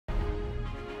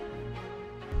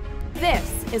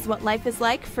This is what life is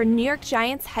like for New York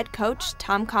Giants head coach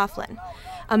Tom Coughlin.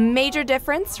 A major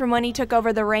difference from when he took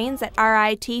over the reins at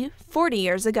RIT 40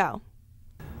 years ago.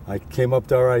 I came up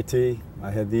to RIT, I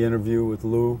had the interview with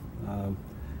Lou,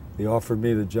 they offered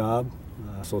me the job.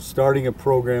 So starting a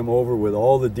program over with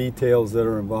all the details that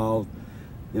are involved,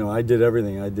 you know, I did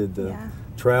everything. I did the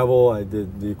travel, I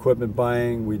did the equipment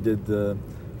buying, we did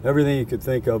everything you could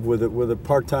think of with a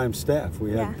part-time staff.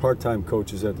 We had part-time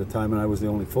coaches at the time, and I was the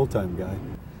only full-time guy.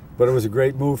 But it was a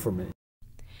great move for me.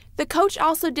 The coach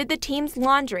also did the team's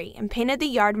laundry and painted the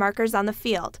yard markers on the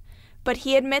field. But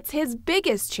he admits his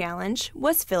biggest challenge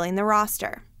was filling the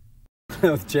roster.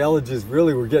 The challenges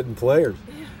really were getting players.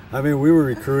 I mean, we were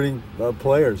recruiting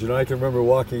players. You know, I can remember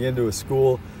walking into a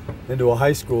school, into a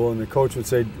high school, and the coach would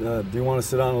say, do you want to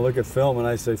sit down and look at film? And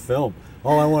I say, film.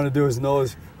 All I want to do is know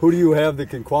is who do you have that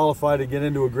can qualify to get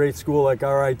into a great school like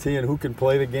RIT and who can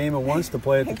play the game and wants to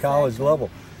play at the college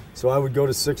level. So I would go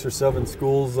to 6 or 7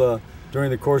 schools during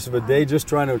the course of a day just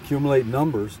trying to accumulate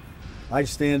numbers. I'd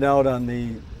stand out on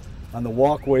the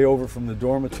walkway over from the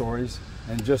dormitories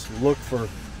and just look for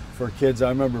kids. I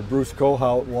remember Bruce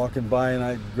Coughlin walking by, and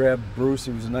I grabbed Bruce.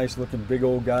 He was a nice looking big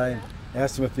old guy, and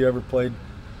asked him if he ever played,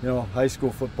 you know, high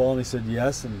school football, and he said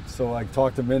yes. And so I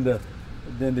talked him into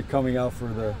coming out for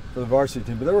the varsity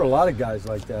team. But there were a lot of guys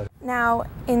like that. Now,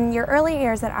 in your early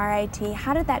years at RIT,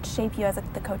 how did that shape you as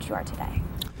the coach you are today?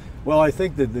 Well, I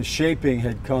think that the shaping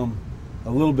had come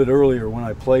a little bit earlier when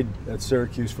I played at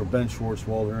Syracuse for Ben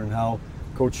Schwartzwalder, and how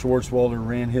Coach Schwartzwalder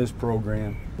ran his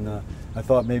program. And I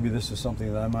thought maybe this is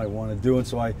something that I might want to do, and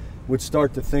so I would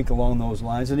start to think along those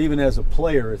lines. And even as a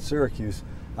player at Syracuse,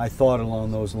 I thought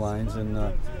along those lines.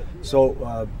 And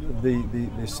so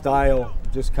the style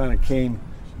just kind of came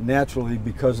naturally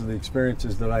because of the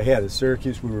experiences that I had. At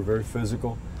Syracuse, we were very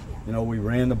physical. You know, we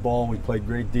ran the ball, we played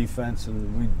great defense,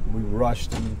 and we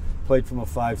rushed and played from a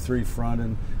 5-3 front,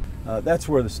 and that's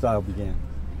where the style began.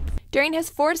 During his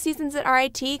 4 seasons at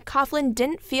RIT, Coughlin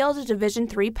didn't field a Division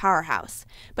III powerhouse,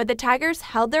 but the Tigers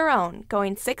held their own,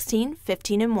 going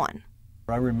 16-15-1.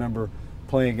 I remember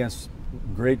playing against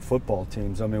great football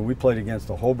teams. I mean, we played against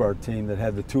a Hobart team that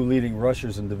had the 2 leading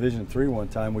rushers in Division III one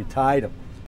time. We tied them.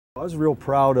 I was real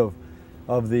proud of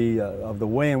the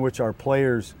way in which our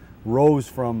players rose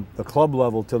from the club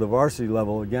level to the varsity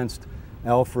level against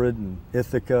Alfred and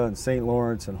Ithaca and St.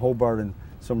 Lawrence and Hobart and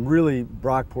some really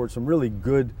Brockport, some really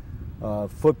good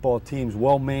football teams,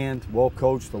 well manned, well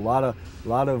coached, a lot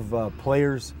of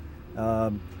players,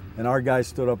 and our guys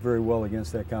stood up very well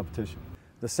against that competition.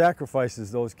 The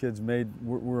sacrifices those kids made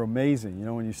were amazing. You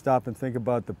know, when you stop and think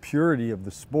about the purity of the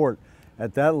sport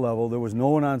at that level, there was no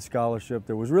one on scholarship,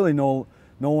 there was really no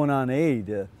one on aid.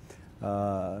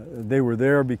 They were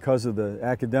there because of the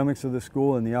academics of the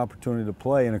school and the opportunity to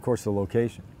play, and of course the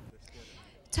location.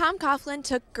 Tom Coughlin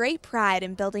took great pride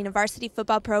in building a varsity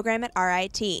football program at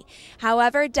RIT.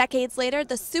 However, decades later,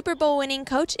 the Super Bowl winning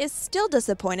coach is still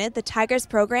disappointed the Tigers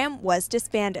program was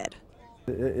disbanded.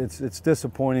 It's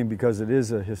disappointing because it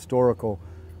is a historical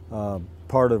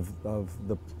part of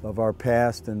our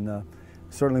past, and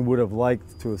certainly would have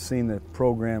liked to have seen the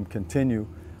program continue.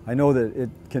 I know that it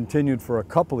continued for a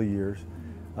couple of years,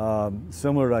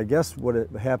 similar to, I guess, what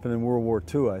happened in World War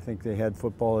II. I think they had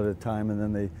football at a time and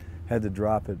then they had to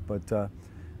drop it, but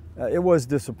it was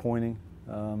disappointing.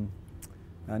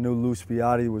 I knew Lou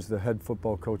Spiatti was the head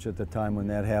football coach at the time when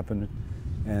that happened,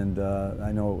 and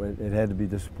I know it had to be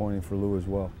disappointing for Lou as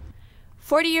well.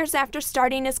 40 years after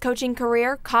starting his coaching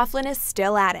career, Coughlin is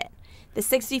still at it. The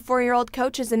 64-year-old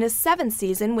coach is in his 7th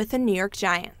season with the New York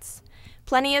Giants.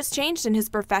 Plenty has changed in his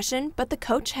profession, but the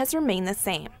coach has remained the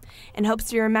same and hopes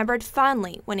to be remembered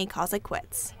fondly when he calls it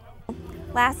quits.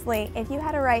 Lastly, if you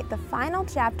had to write the final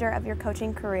chapter of your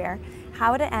coaching career,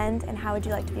 how would it end and how would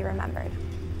you like to be remembered?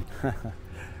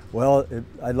 Well,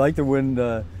 I'd like to win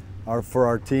for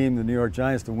our team, the New York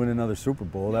Giants, to win another Super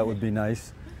Bowl. That would be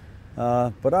nice.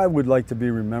 But I would like to be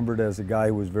remembered as a guy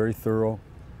who was very thorough,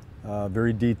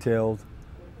 very detailed,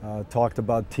 talked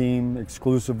about team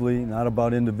exclusively, not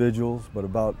about individuals, but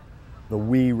about the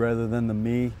we rather than the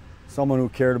me. Someone who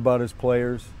cared about his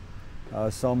players,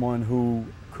 someone who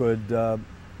could,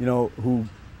 who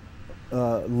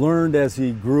learned as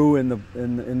he grew in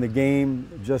the game,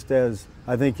 just as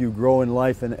I think you grow in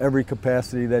life in every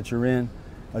capacity that you're in.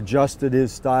 Adjusted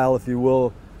his style, if you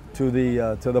will, to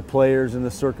the players and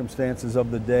the circumstances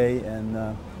of the day,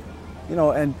 and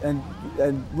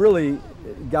and really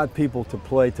got people to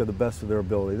play to the best of their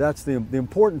ability. That's the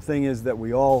important thing, is that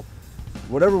we all,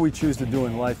 whatever we choose to do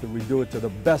in life, that we do it to the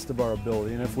best of our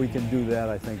ability. And if we can do that,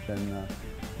 I think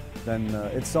then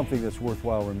it's something that's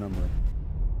worthwhile remembering.